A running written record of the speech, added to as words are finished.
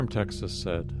from Texas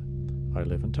said, "I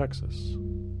live in Texas."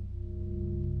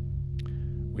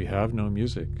 We have no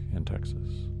music in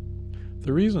Texas.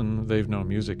 The reason they've no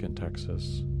music in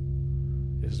Texas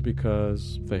is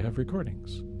because they have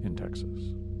recordings in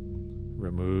Texas.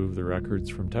 Remove the records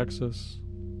from Texas,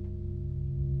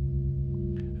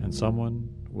 and someone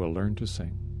will learn to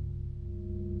sing.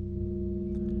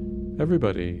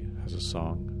 Everybody has a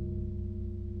song,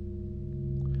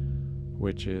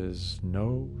 which is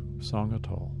no song at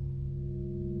all.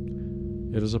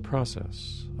 It is a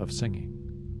process of singing.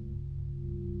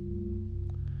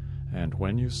 And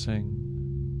when you sing,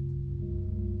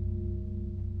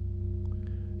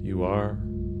 you are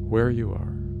where you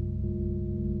are.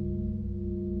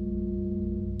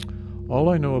 All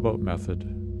I know about method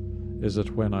is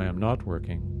that when I am not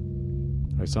working,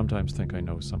 I sometimes think I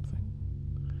know something.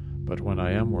 But when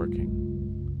I am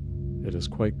working, it is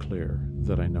quite clear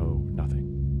that I know nothing.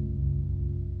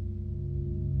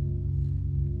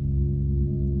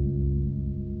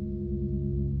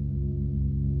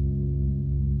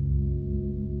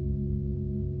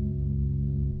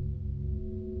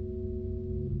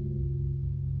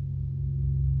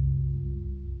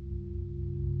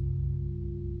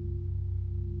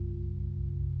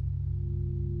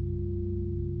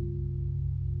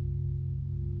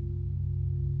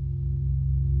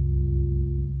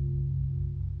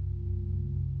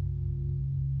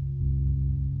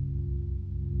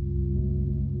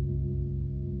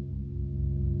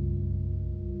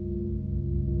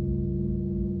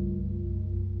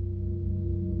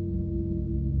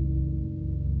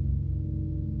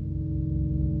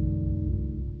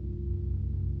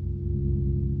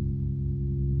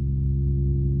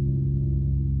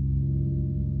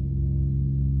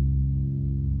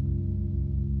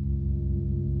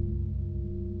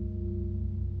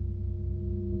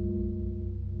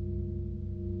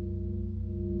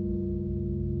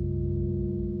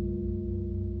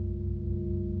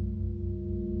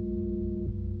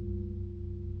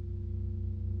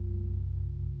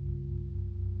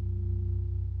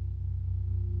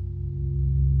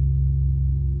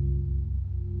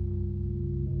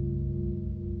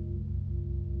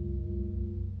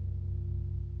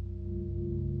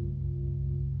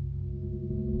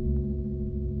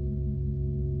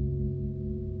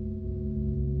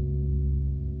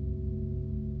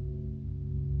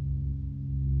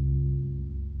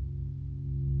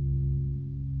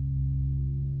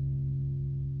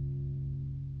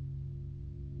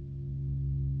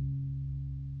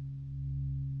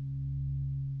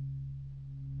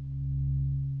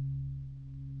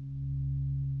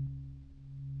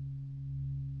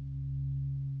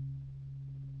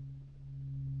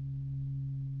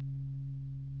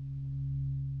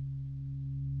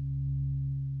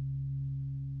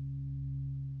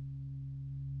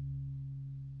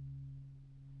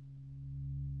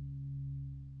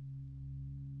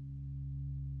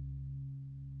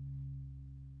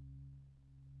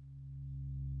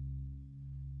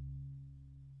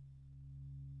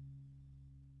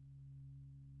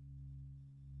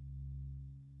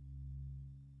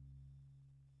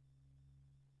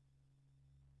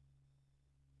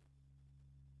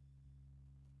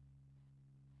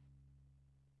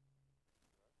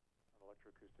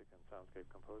 Electroacoustic and soundscape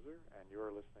composer, and you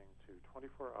are listening to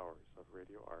 24 Hours of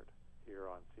Radio Art here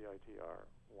on CITR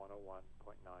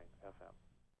 101.9 FM.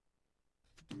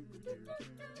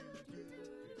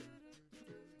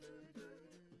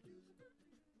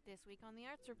 This week on the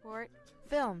Arts Report,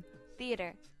 film,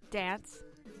 theater, dance,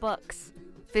 books,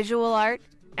 visual art,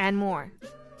 and more.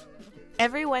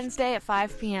 Every Wednesday at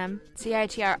 5 p.m.,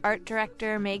 CITR art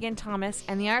director Megan Thomas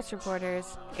and the arts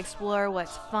reporters explore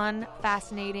what's fun,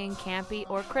 fascinating, campy,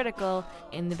 or critical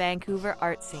in the Vancouver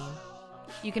art scene.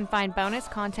 You can find bonus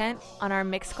content on our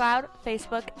Mixcloud,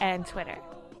 Facebook, and Twitter.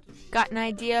 Got an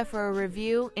idea for a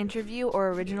review, interview, or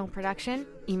original production?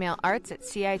 Email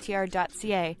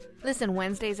arts@citr.ca. Listen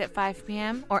Wednesdays at 5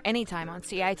 p.m. or anytime on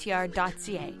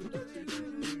citr.ca.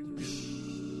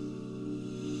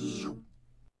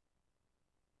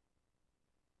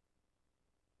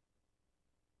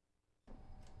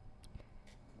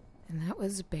 And that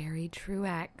was Barry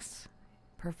Truax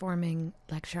performing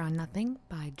Lecture on Nothing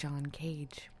by John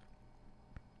Cage.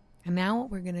 And now what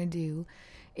we're going to do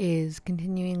is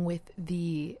continuing with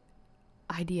the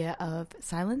idea of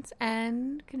silence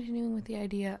and continuing with the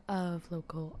idea of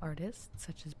local artists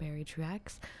such as Barry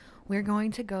Truax. We're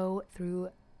going to go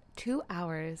through 2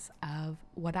 hours of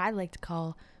what I like to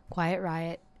call Quiet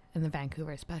Riot and the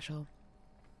Vancouver Special.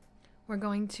 We're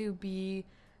going to be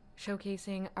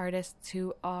showcasing artists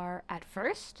who are at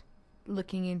first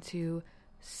looking into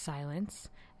silence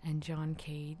and John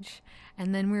Cage.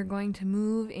 And then we're going to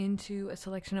move into a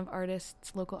selection of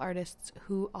artists, local artists,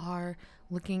 who are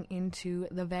looking into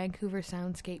the Vancouver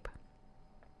soundscape.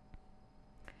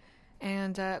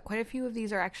 And quite a few of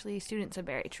these are actually students of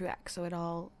Barry Truax, so it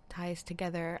all ties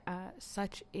together.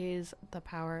 Such is the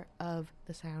power of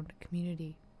the sound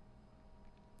community.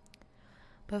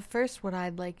 But first, what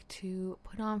I'd like to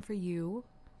put on for you,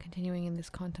 continuing in this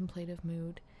contemplative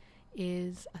mood,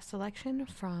 is a selection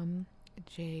from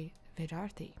Jay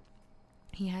Vidarthi.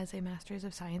 He has a Master's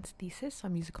of Science thesis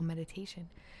on musical meditation,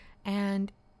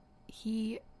 and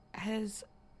he has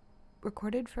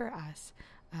recorded for us,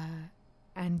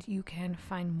 and you can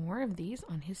find more of these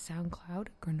on his SoundCloud,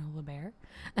 Granola Bear.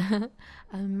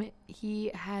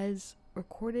 He has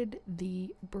recorded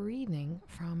the breathing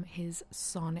from his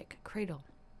sonic cradle.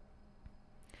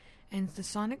 And the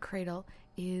sonic cradle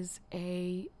is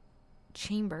a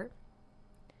chamber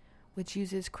which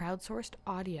uses crowdsourced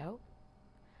audio,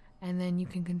 and then you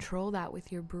can control that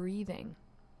with your breathing,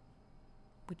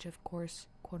 which of course,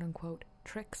 quote unquote,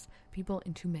 tricks people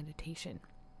into meditation.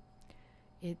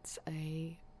 It's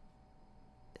a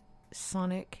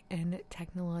sonic and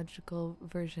technological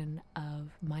version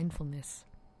of mindfulness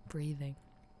breathing.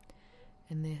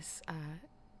 And this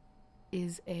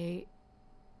is a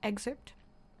excerpt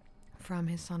from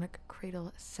his Sonic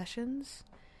Cradle sessions,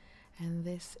 and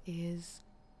this is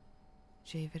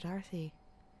Jay Vidarthi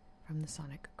from the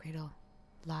Sonic Cradle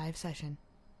live session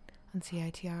on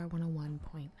CITR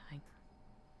 101.9.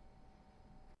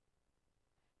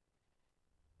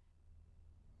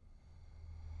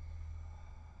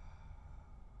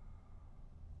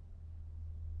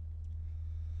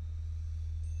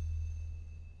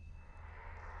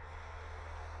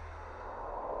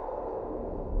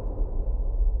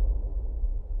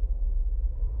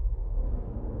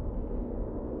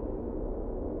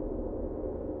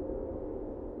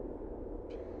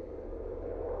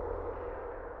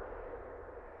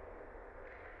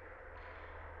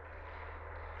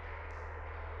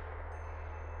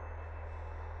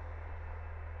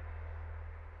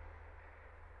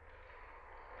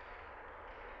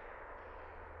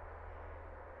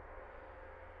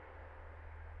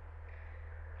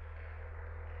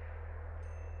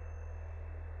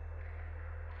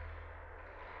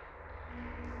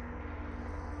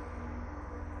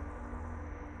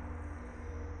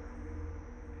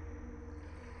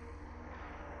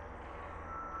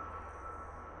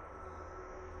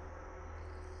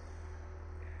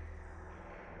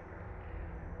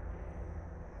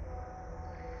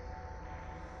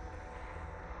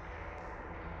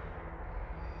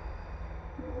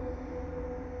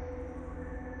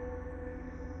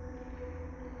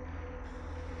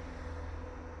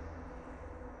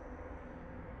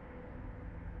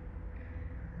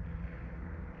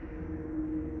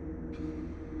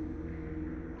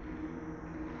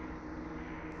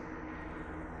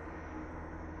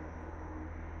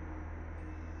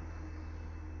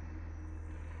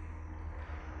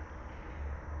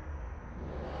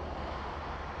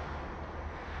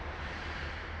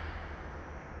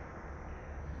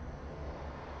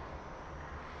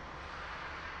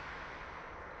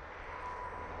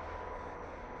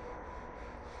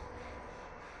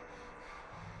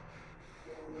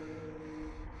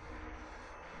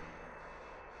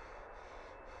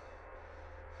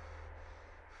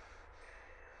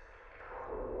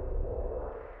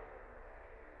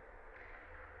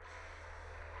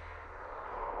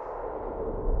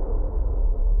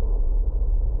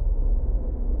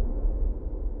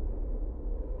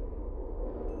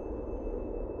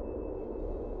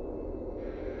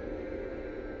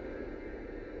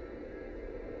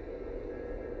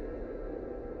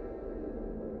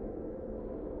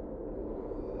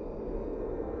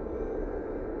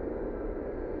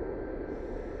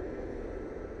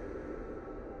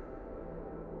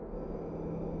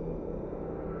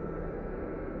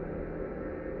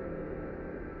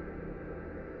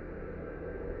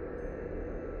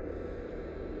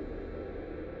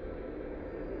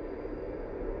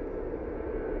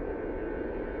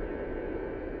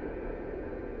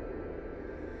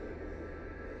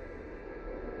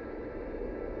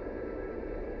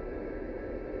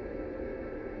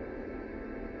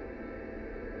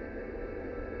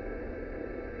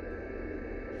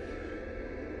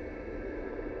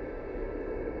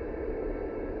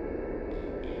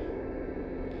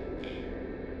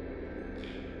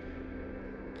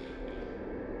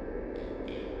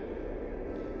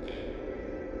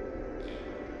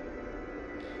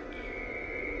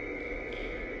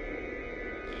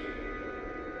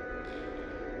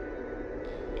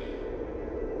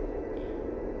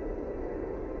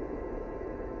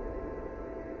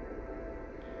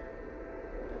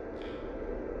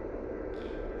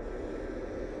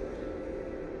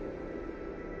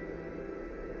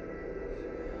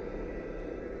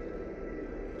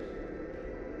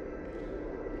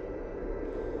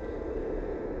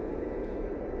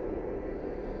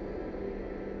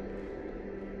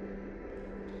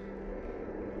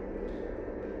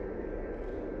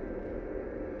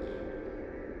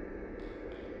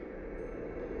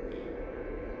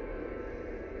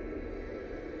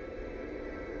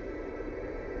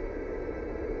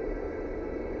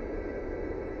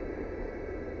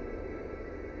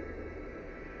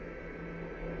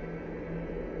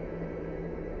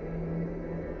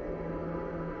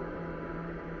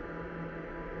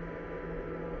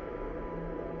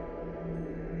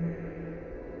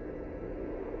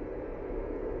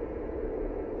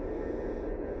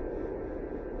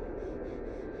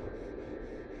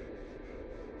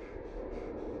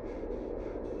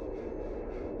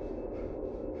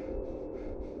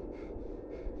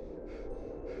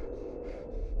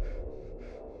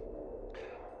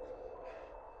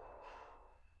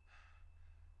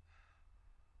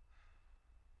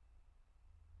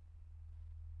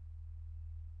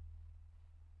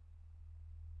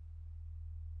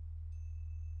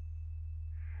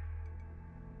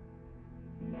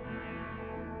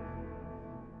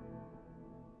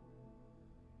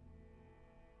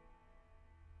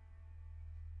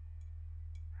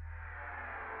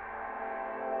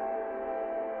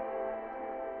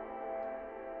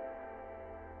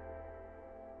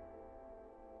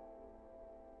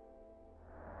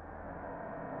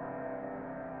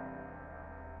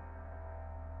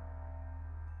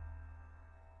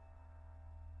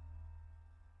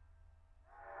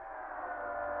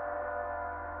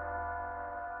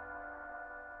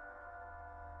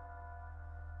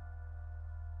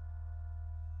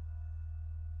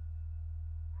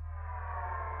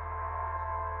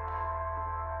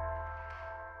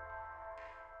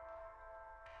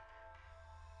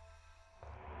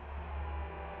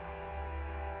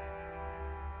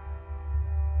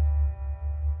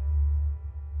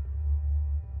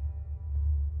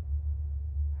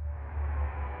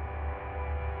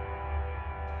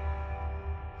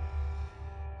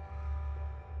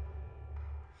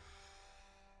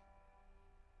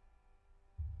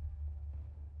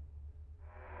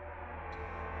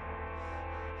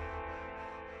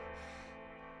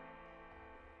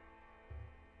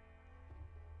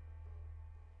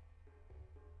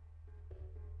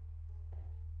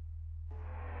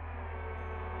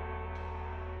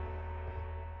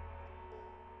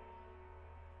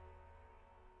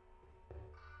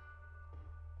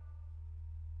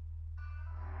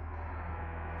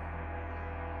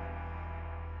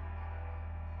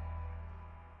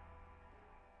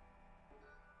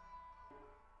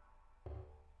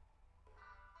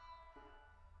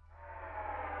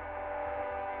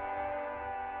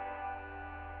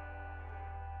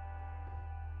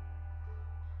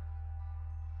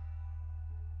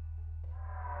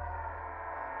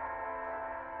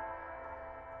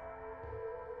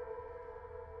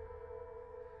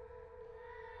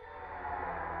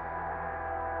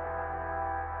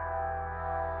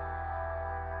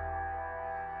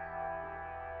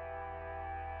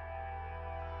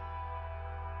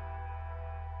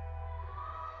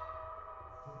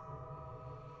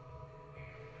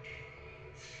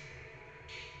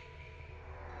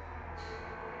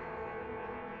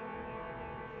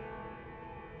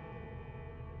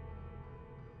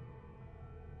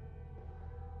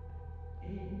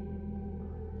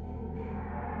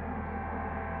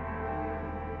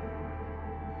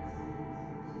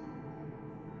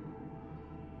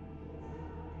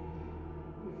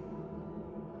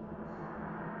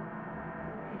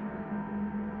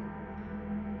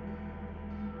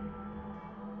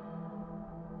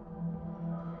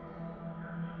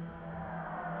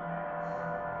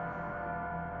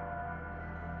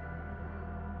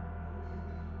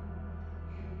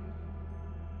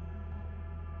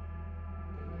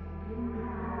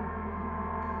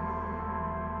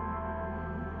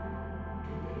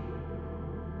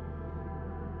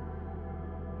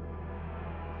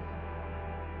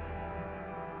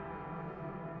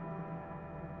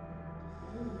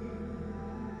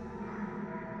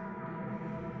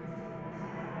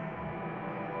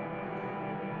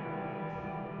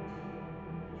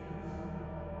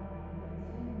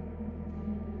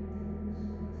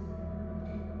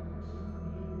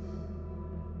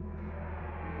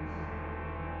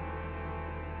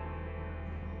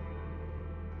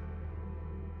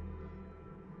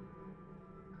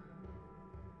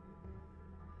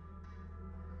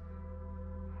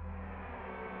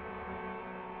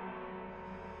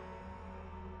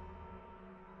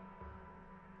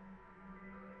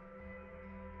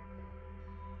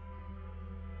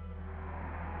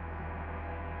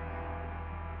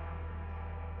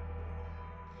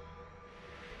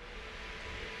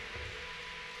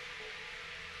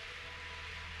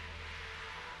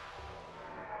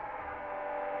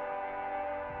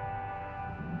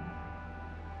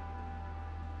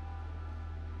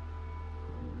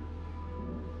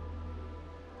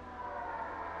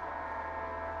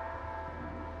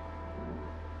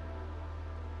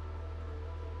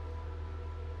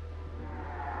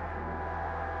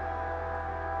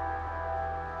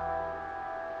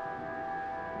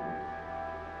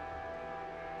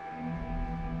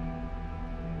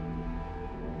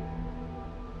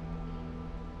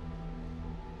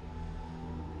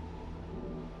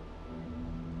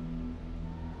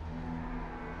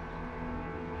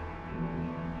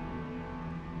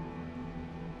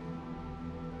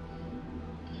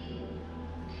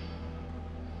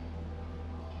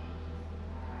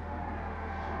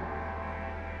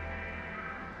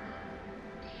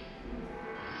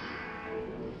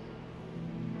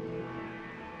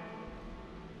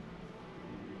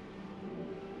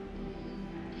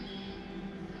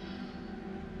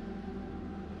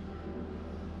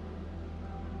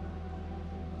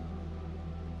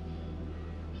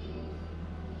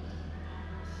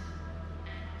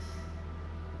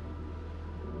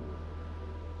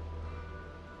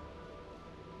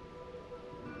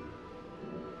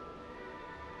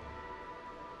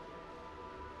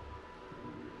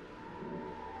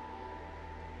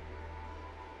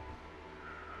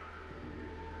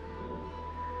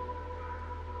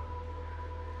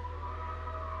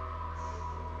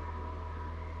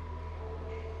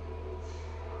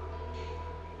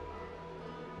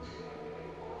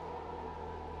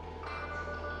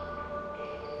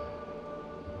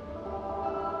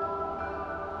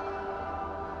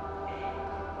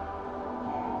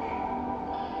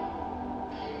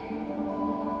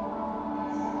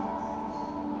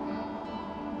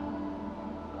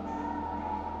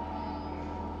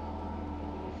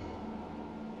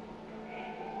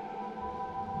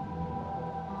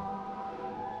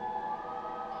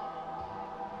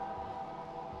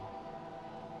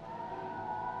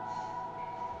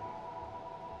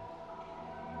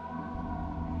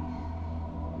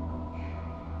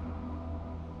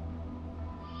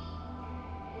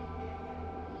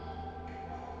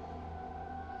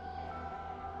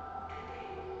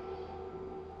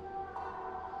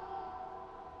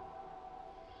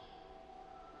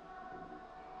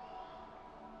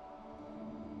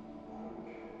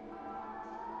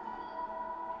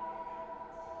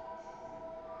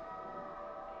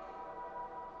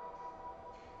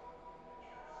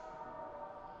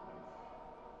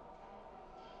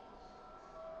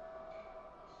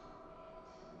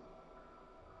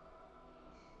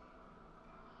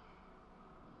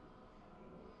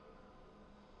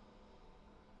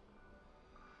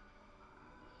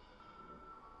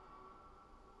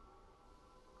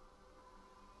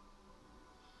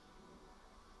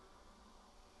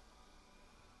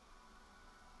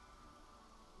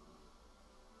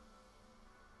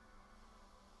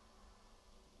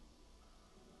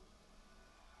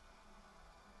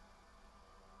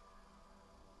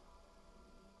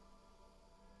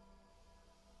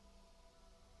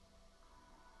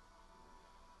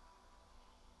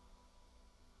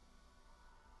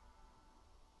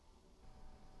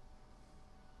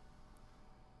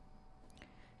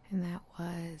 And that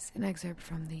was an excerpt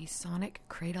from the Sonic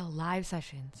Cradle live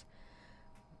sessions.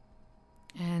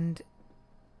 And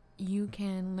you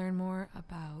can learn more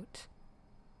about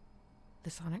the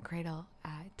Sonic Cradle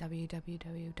at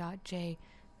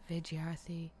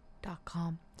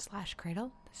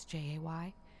www.jvidyarthi.com/cradle. That's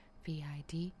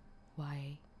JAYVIDYARTHI.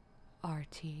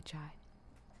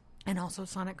 And also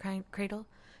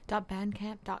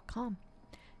soniccradle.bandcamp.com.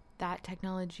 That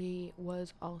technology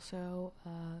was also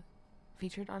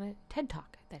featured on a TED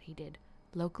Talk that he did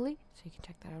locally, so you can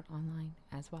check that out online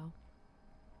as well.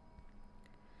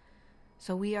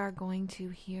 So we are going to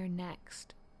hear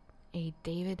next a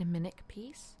David Minnick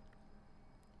piece,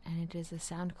 and it is a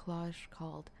sound collage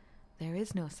called There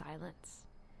Is No Silence.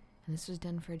 And this was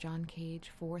done for John Cage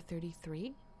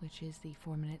 433, which is the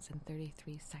 4 minutes and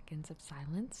 33 seconds of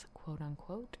silence, quote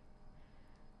unquote.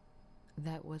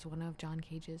 That was one of John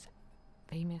Cage's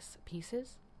famous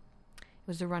pieces. It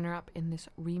was the runner-up in this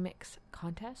remix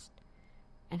contest,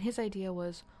 and his idea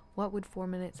was, what would 4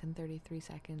 minutes and 33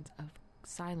 seconds of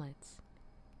silence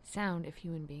sound if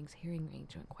human beings' hearing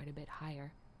range went quite a bit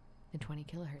higher than 20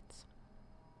 kilohertz?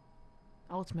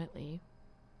 Ultimately,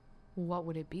 what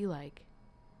would it be like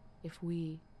if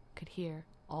we could hear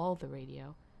all the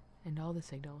radio and all the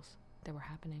signals that were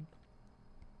happening?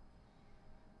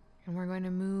 And we're going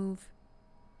to move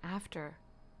after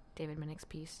David Minnick's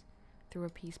piece through a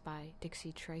piece by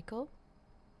Dixie Trickle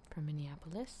from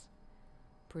Minneapolis,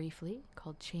 briefly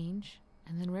called Change,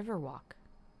 and then Riverwalk.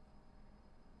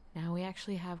 Now we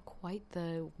actually have quite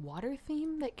the water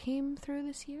theme that came through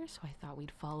this year, so I thought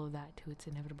we'd follow that to its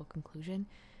inevitable conclusion,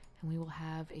 and we will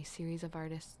have a series of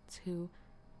artists who,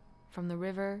 from the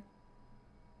river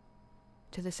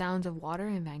to the sounds of water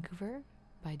in Vancouver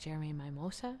by Jeremy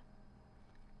Mimosa,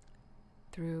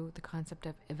 through the concept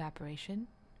of evaporation,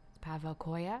 Pavel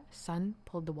Koya, Sun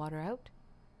pulled the water out,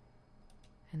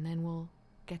 and then we'll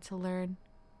get to learn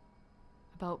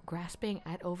about Grasping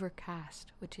at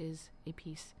Overcast, which is a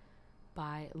piece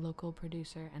by local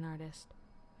producer and artist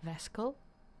Veskel,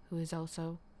 who is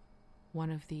also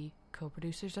one of the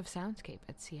co-producers of Soundscape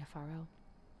at CFRO.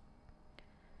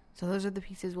 So those are the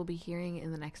pieces we'll be hearing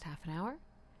in the next half an hour,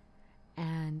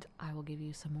 and I will give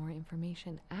you some more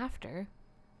information after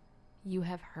you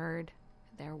have heard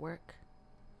their work.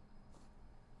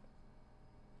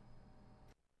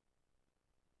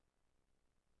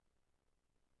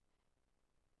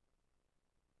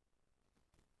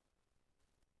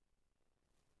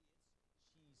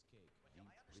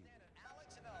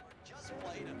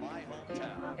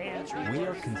 We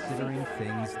are considering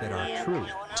things that are true.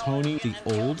 Tony, the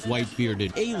old,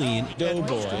 white-bearded alien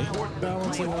doughboy.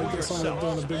 Balancing like this on a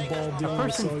big ball deal. A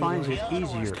person finds it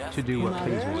easier to do what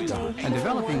pleases God, and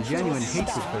developing genuine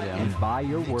hatred for them, and by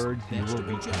your words you will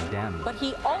be condemned. But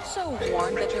he also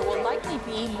warned that there will likely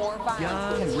be more violence.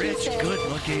 Young, rich,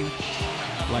 good-looking.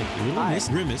 Like Little Miss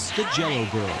Grimace, the Jello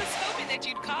Girl. That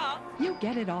you'd call. You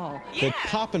get it all. The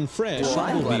poppin' fresh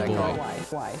Bumblebee Boy.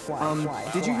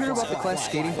 Did you hear about the Clash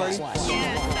skating party?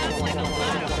 Yeah, sounds like a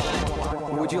lot of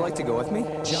fun. Would you like to go with me?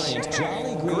 Giant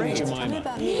Jolly Green Jemima.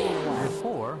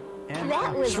 Before and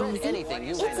That was easy.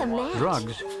 It's a match.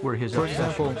 drugs were his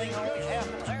obsession.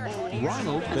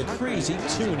 Ronald, the crazy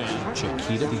tuna.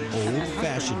 Chiquita, the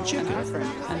old-fashioned chicken.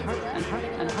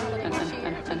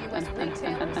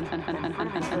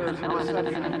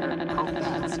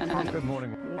 Good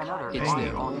morning. It's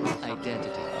their own identity.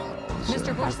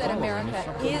 Mr. Bush said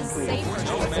America is safer to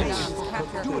Saddam's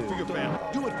capture. Do it for your family.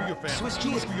 Do it for your family. Swiss Do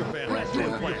cheese. it for your family. Do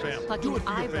it for your family. Plucking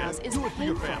eyebrows is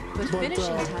painful, but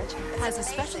finishing touch has a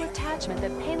special attachment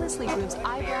that painlessly grooves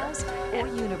eyebrows or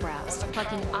unibrows.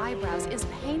 Plucking eyebrows is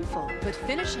painful, but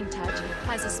finishing touch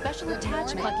has a special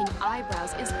attachment. Plucking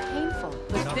eyebrows is painful,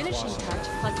 but finishing touch.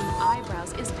 Plucking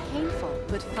eyebrows is painful,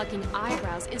 but plucking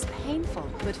eyebrows is painful,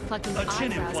 but plucking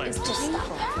eyebrows is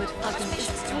painful, but plucking is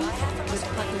painful, but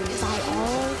plucking is By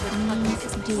all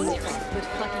means, do it. but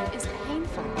plucking is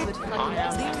painful, but plucking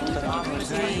is painful.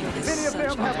 Many of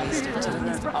them have fears.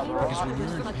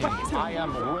 I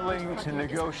am willing to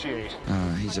negotiate.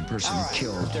 He's a person who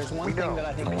killed There's one thing that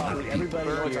I think everybody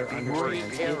knows here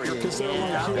understands. Because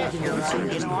they're like here,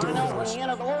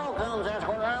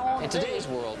 in today's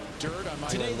world.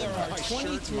 Today there are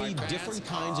 23 different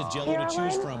kinds of Jello to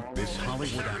choose from. This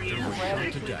Hollywood actor was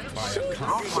shot to death by a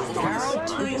cop.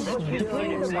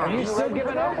 Are you still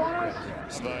giving up on us?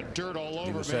 It's the dirt all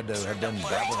over me. Said to have done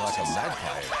babbling like a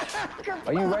magpie.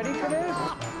 Are you ready for this?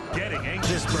 Getting angry.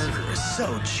 This burger is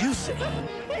so juicy.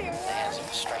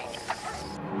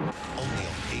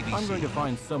 I'm going to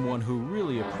find someone who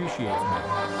really appreciates me.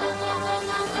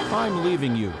 I'm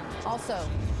leaving you. Also,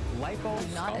 light bulbs.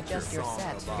 Do not adjust your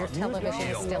set. Your television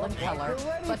is still in color.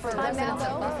 But for residents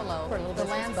of Buffalo, the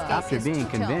land bug After is being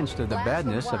two-tone. convinced of the Black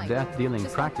badness with of white. death-dealing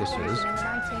practices, In the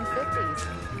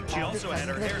 1950s. She also had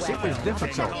her hair it was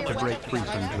difficult to break free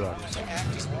from drugs.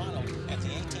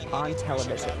 On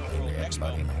television.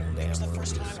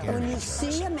 When you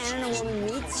see a man and a woman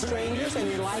meet strangers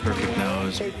and they like one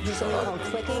another, they do something called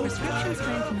clicking. Prescription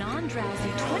strength non-drowsy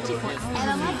 24 hours. And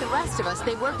unlike the rest of us,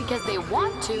 they work because they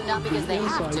want to, not because they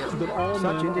have to.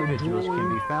 Such individuals can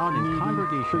be found in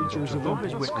congregations of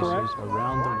Jehovah's Witnesses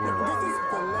around the world.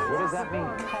 What does that mean?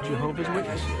 Jehovah's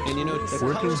Witnesses. And you know, the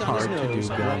working colors on hard his to do nose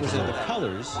God's represent will. the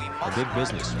colors of big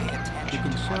business. He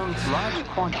consumes large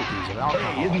quantities of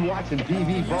alcohol. Isn't watching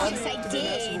TV, bud? Yes, I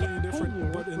did.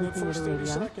 Different, but in the first 30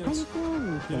 seconds, you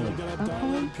know, you gotta have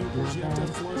dilated pupils, you have to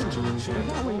have fluorescent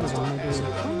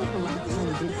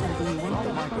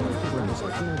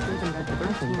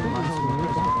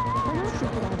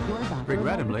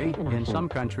Regrettably, in some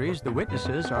countries, the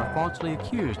witnesses are falsely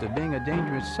accused of being a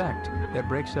dangerous sect that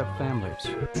breaks up families.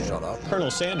 Shut up.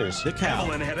 Colonel Sanders, the cow.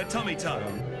 Evelyn had a tummy tuck.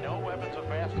 No weapons of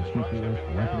mass The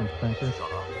CPS weapon inspector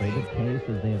stated police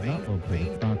as they have not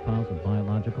located stockpiles of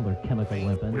biological or chemical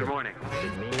weapons. Good morning.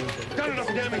 Done enough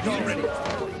damage already.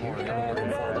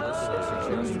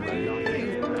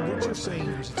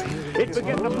 It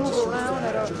began to move around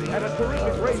at a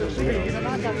terrific rate of speed, and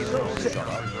I got so sick.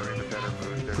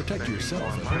 Protect yourself.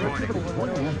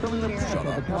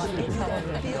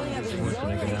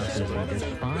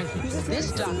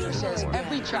 This doctor says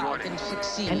every child can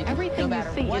succeed. And everything no you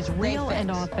matter see what is real they and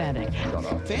face. authentic.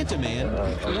 Phantom Man.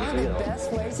 One of the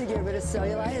best ways to get rid of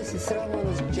cellulite is to sit on one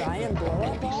of those giant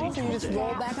blow-up balls and you just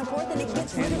roll back and forth and it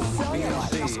gets rid of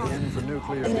cellulite. In for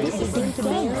nuclear And it's begin to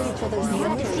marry each other's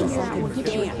numbers and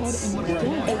dance. And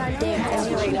dance.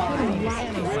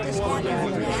 Let this one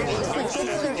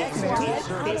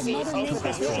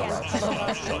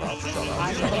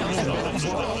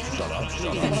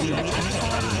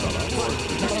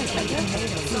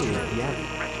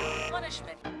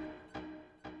Punishment.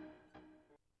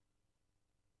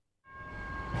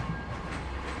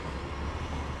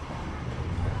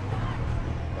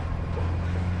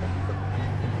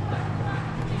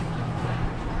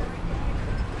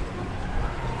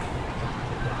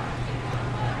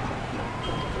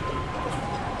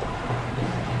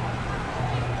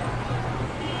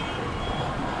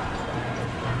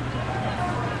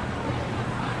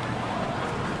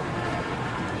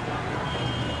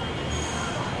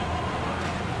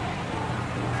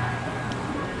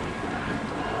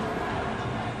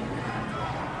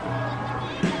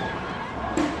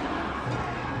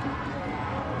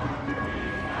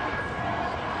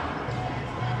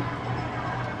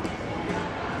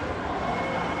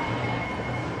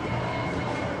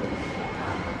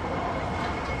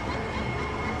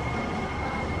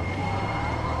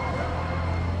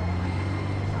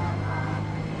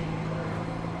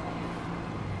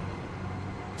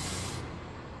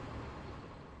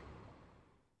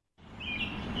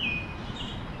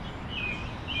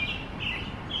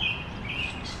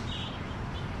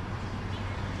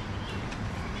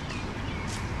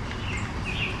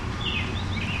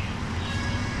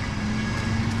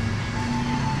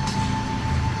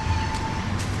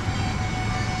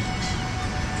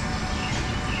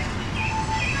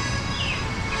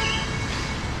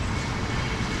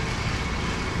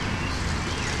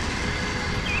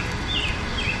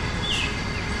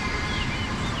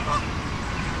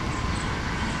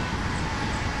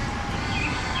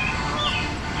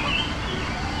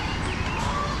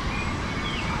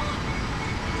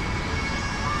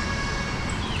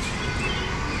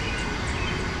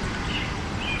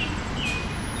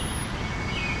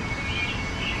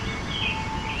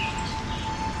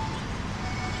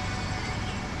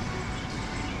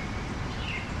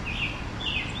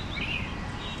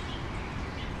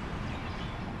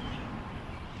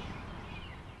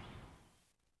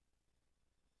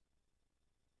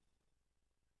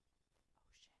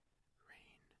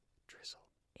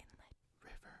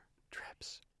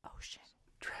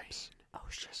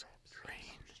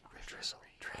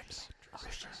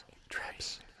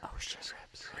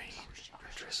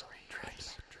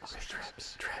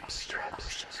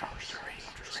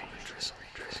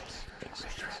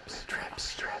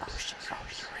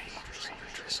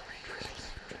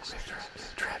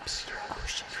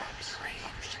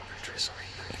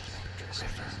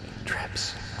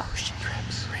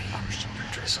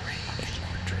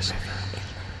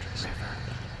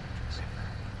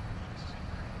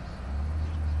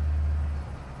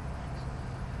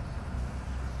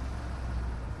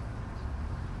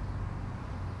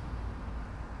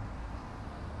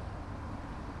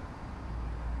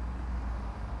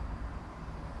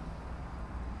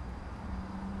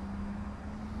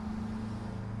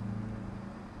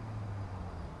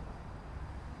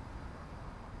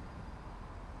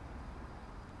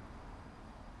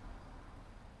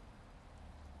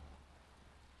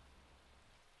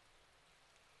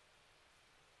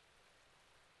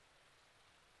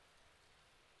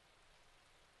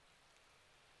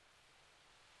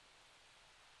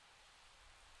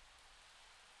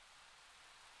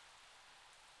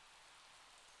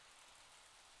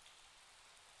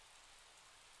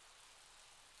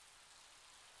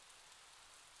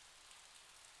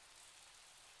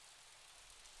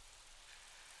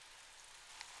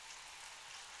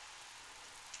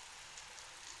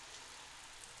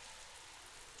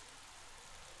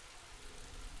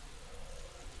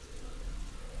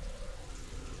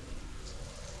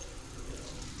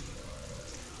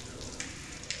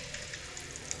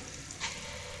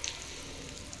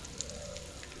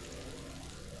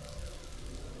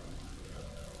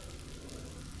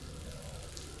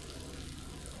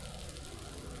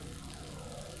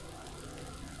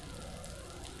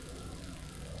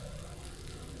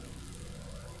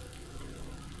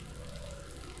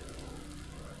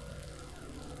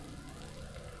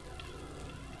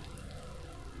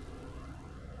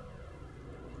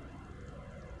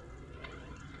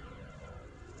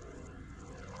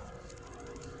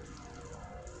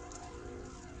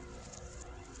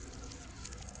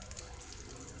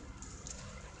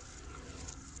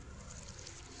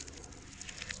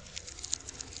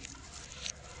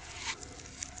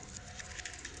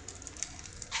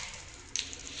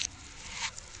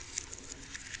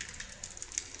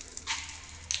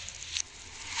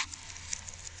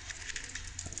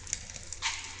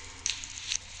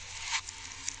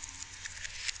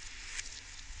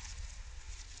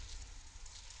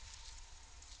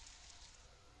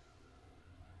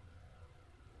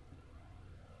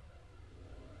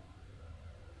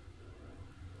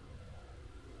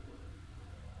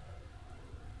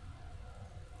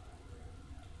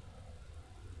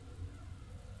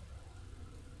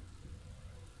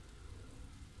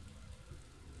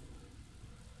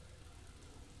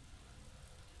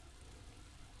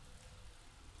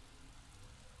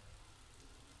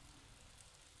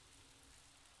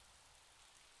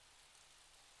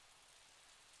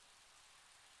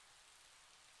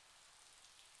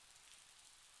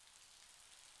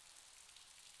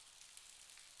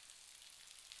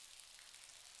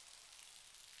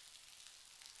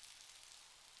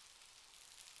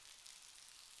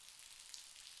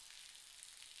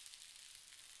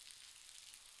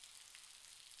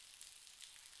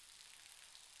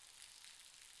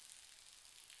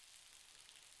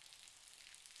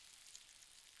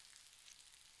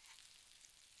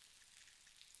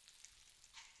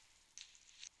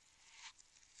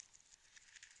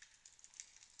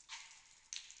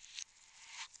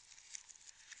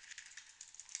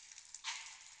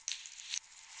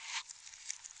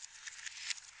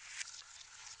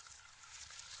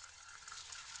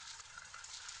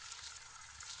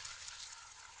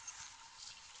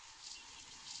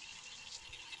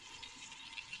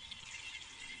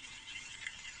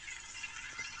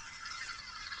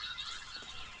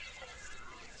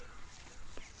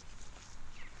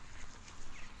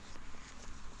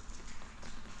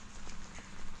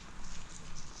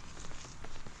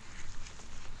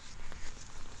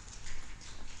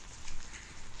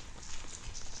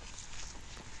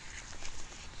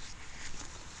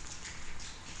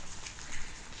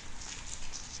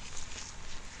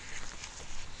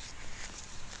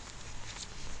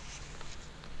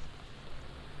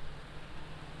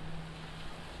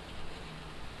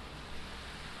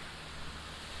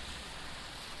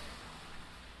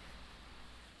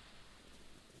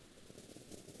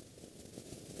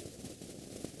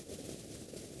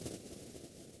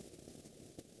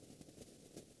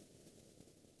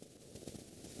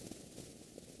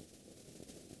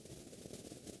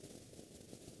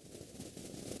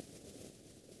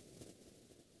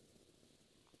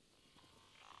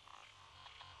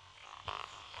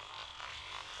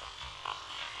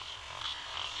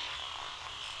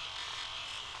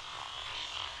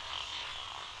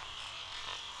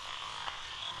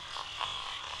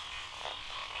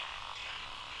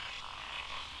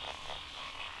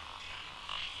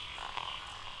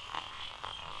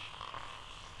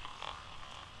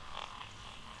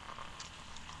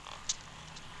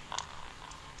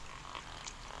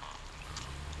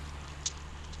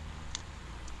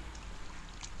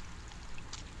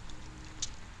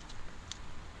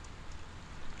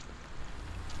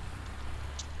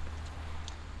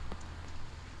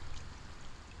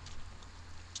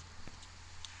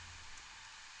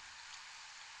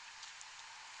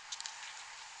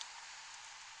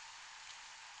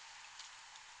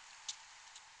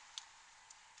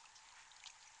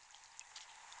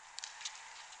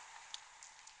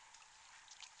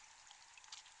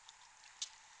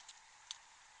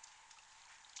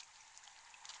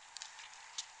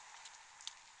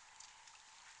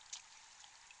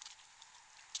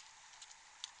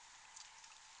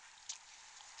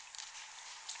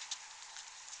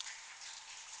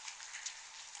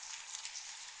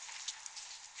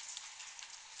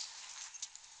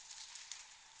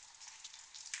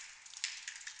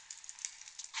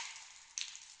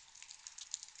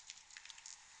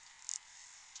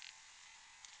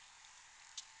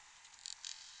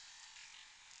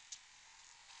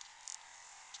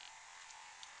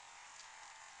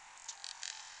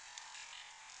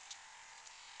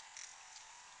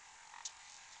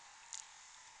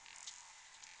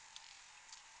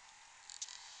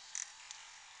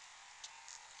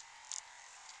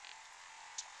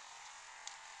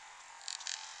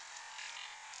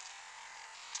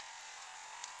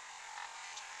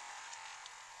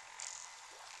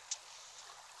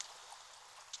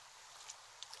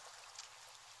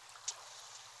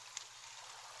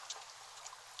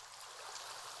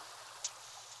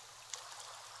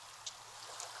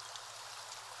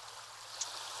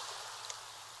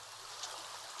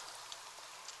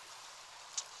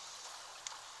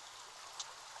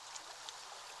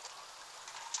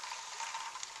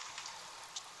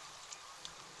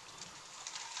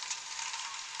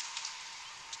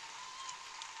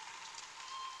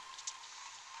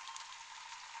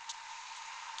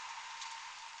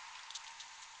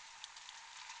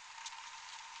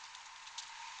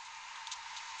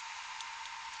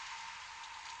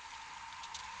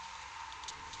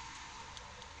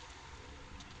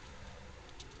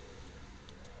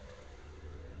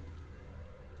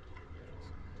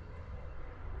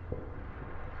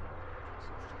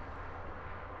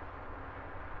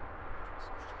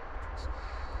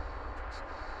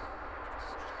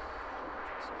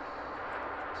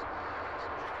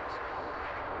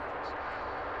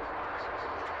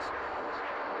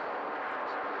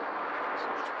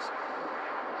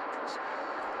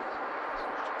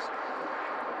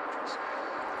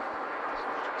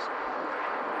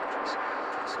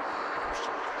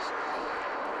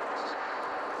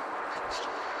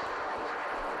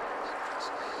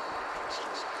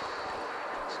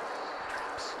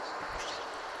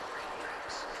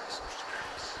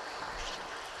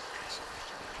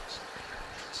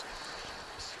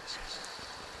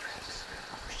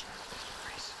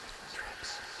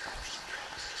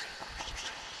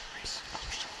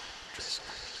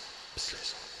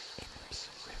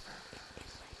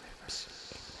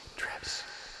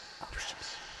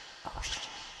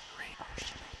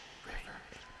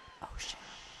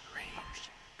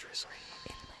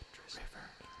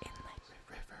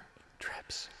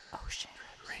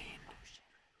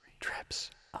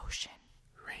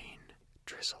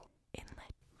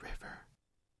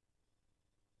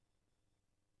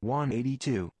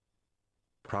 182.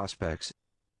 Prospects.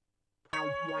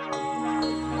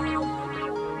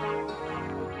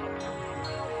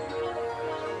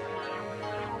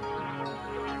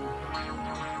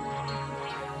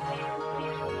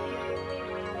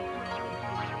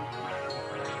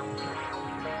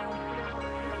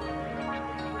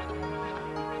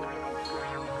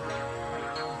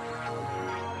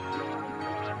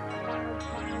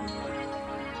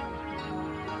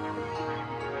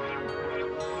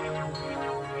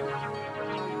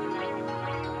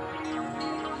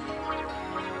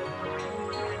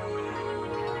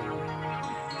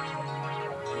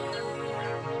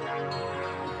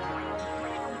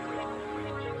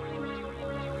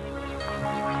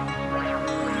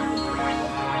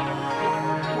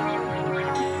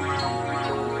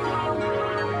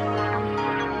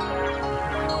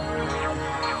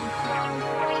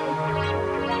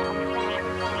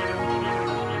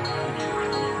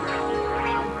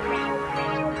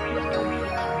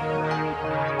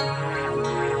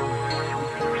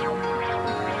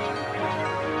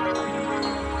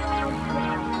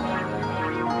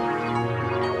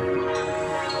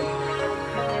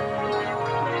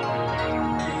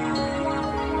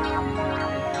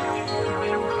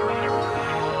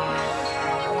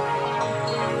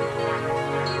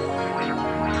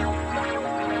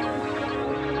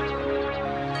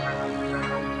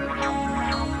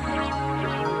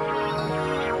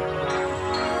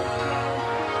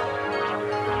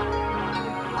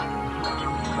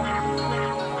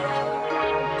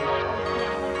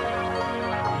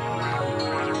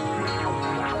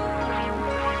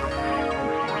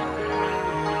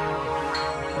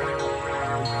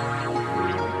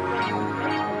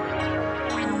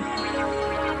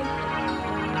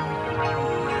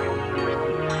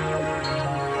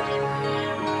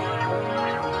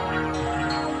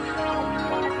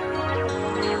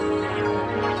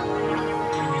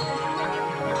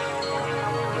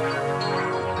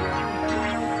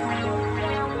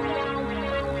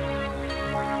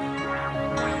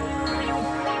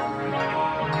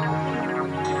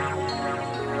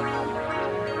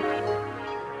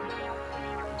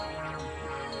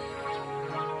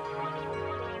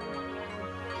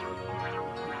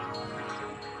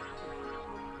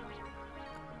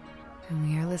 And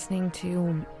we are listening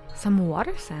to some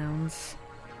water sounds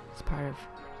as part of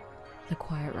the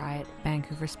Quiet Riot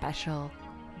Vancouver Special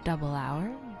Double Hour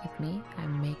with me.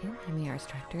 I'm Megan. I'm the arts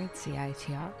director at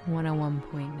CITR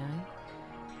 101.9.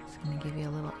 Just going to give you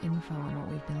a little info on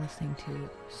what we've been listening to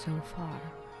so far.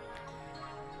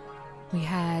 We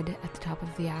had at the top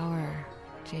of the hour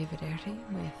Jay Viderti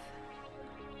with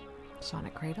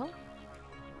Sonic Cradle.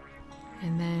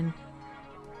 And then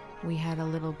we had a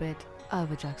little bit of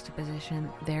a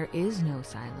juxtaposition, There Is No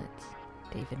Silence,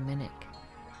 David Minnick.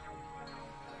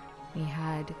 We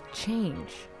had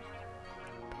Change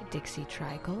by Dixie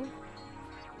Tricle,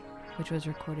 which was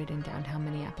recorded in downtown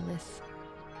Minneapolis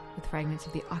with fragments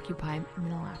of the Occupy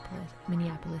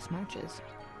Minneapolis marches.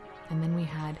 And then we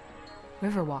had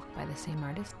Riverwalk by the same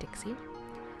artist, Dixie,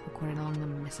 recorded along the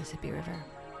Mississippi River.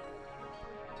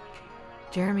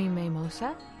 Jeremy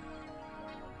Mimosa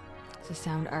is a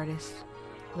sound artist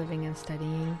living and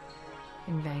studying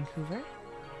in Vancouver,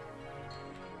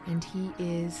 and he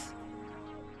is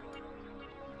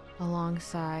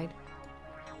alongside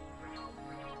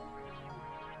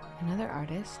another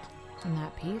artist in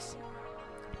that piece,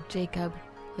 Jacob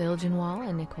Liljenwall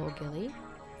and Nicole Gilly,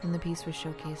 and the piece was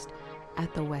showcased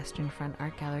at the Western Front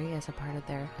Art Gallery as a part of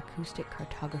their Acoustic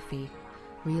Cartography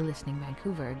Re-Listening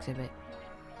Vancouver exhibit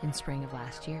in spring of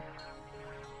last year.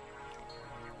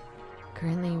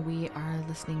 Currently we are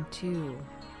listening to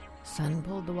Sun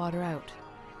Pulled the Water Out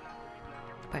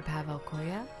by Pavel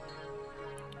Koya,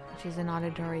 which is an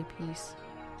auditory piece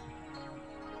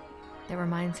that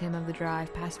reminds him of the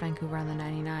drive past Vancouver on the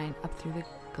 99 up through the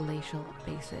glacial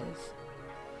bases.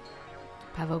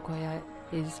 Pavel Koya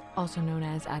is also known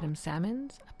as Adam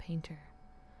Salmons, a painter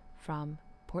from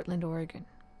Portland, Oregon,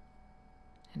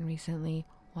 and recently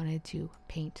wanted to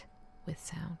paint with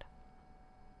sound.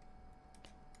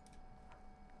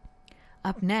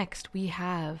 Up next, we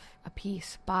have a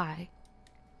piece by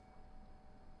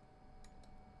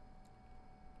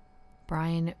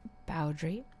Brian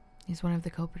Bowdry. He's one of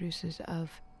the co-producers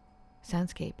of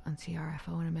Soundscape on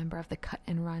CRFO and a member of the Cut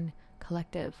and Run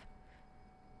Collective.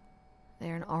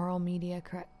 They're an oral media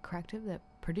collective that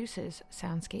produces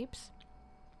soundscapes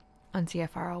on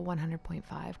CFRO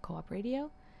 100.5 Co-op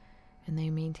Radio, and they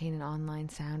maintain an online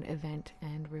sound event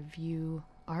and review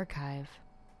archive.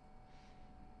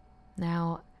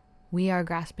 Now, We Are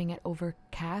Grasping at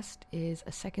Overcast is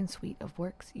a second suite of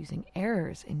works using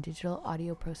errors in digital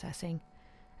audio processing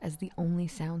as the only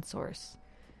sound source.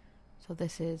 So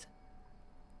this is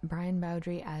Brian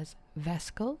Bowdry as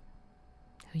Veskel,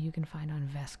 who you can find on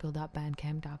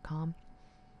veskel.bandcamp.com.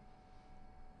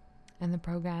 And the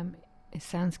program is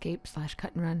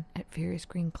soundscape/cut-and-run at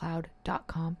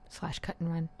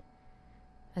furiousgreencloud.com/cut-and-run,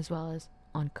 as well as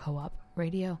on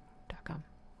coopradio.com.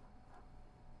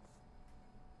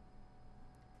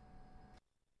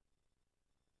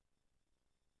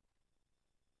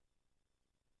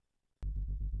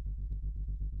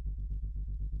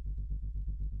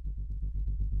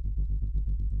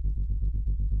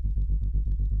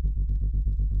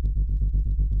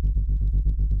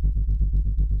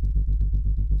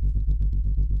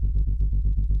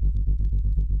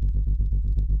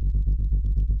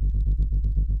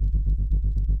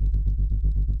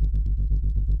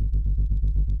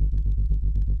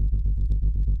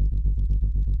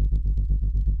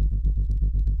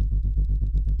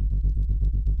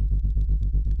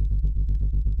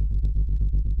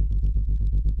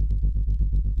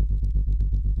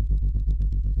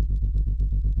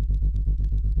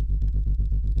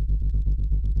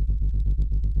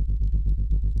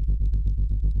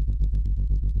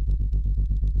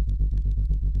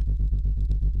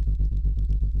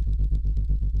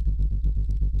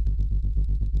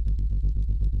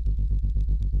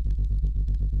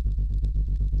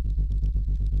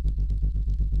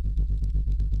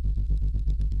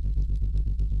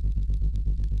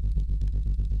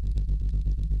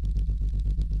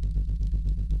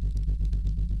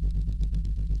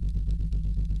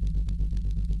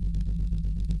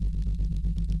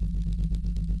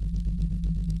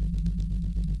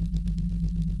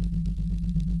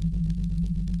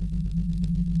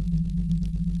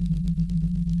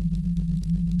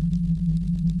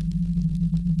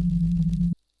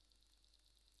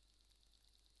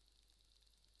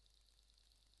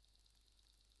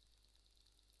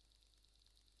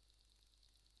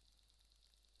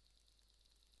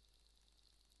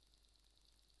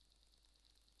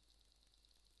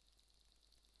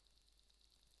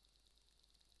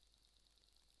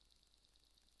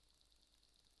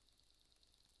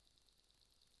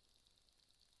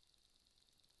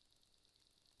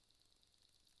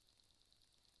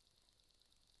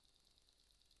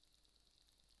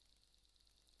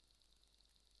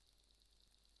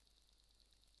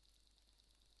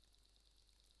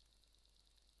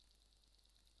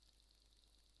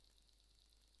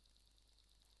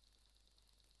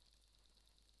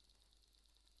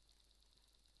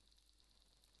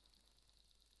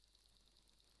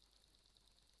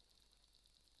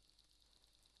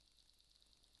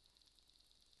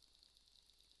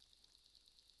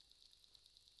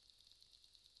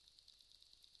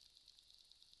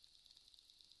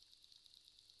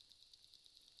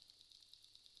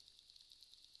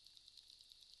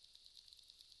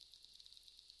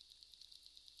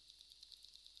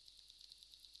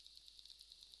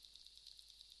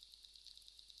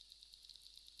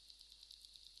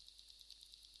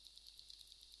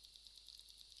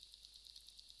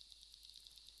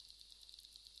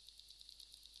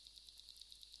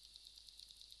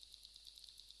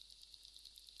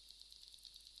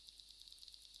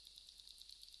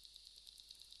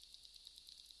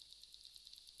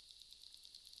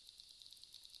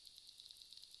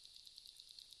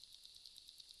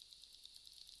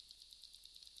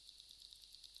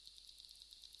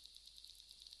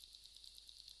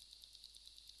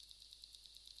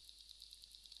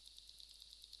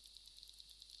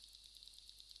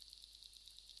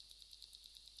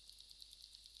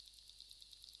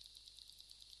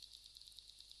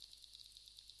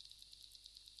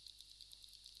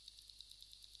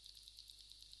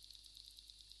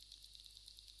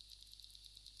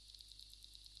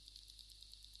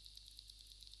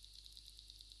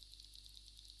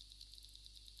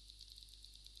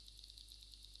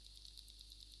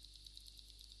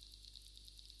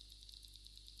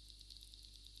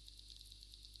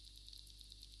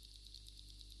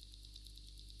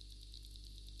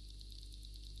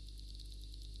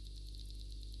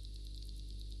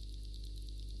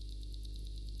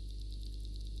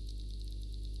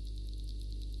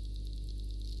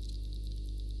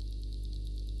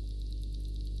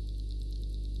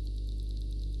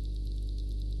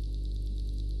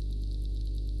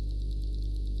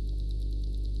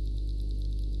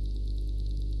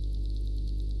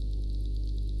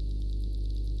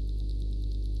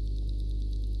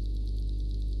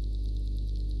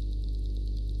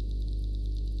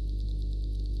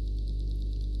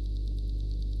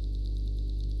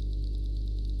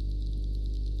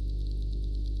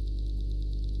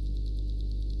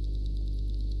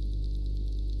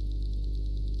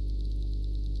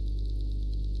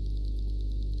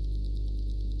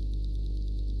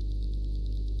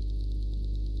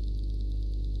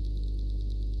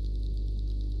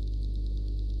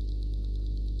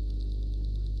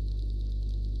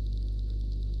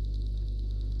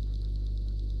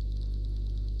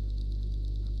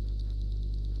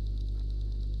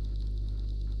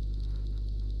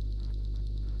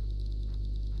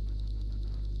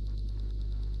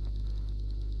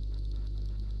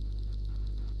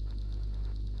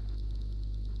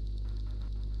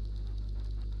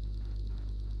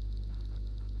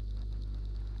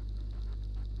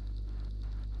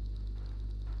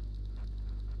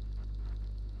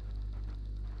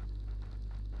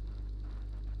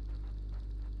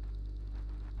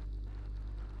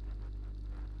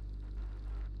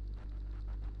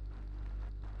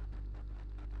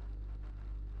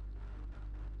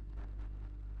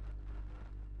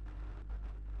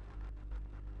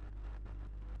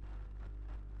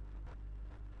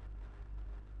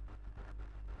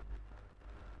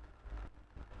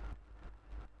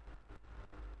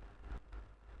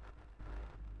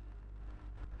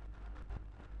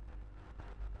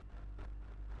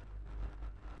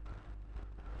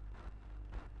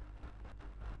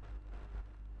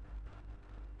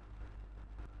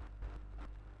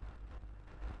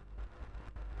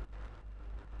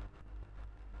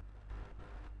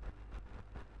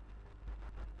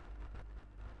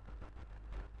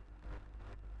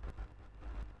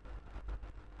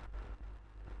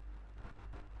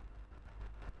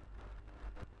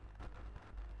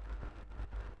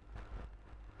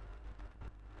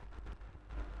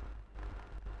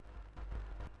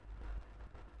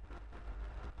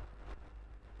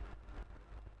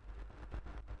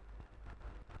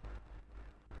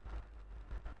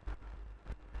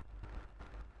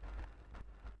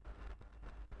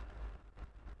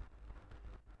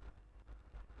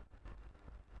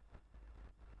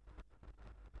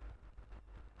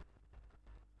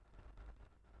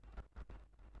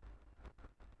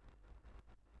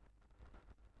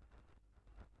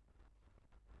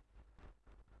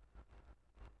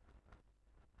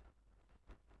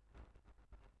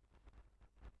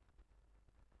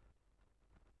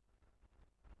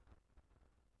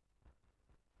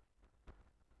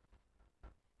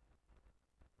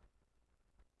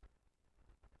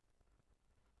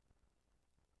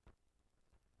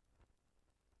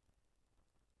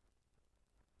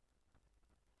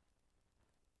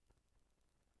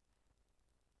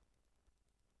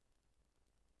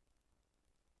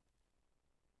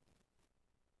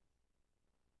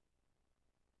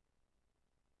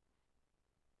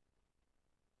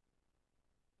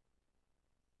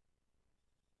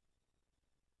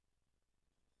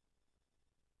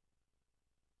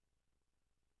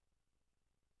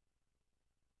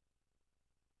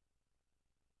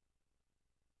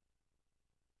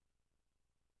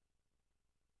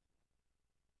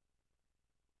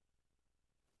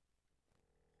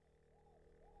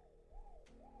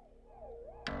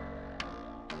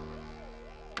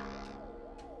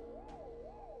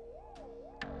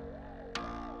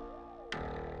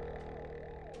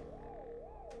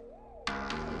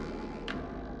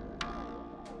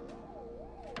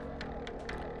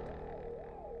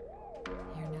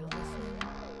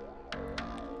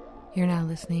 You're now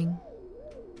listening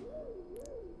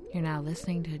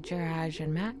to Jiraj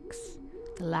and Max,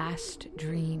 The Last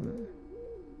Dream.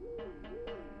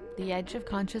 The edge of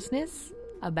consciousness,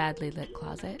 a badly lit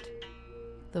closet,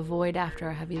 the void after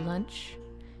a heavy lunch,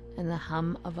 and the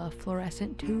hum of a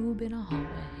fluorescent tube in a hallway.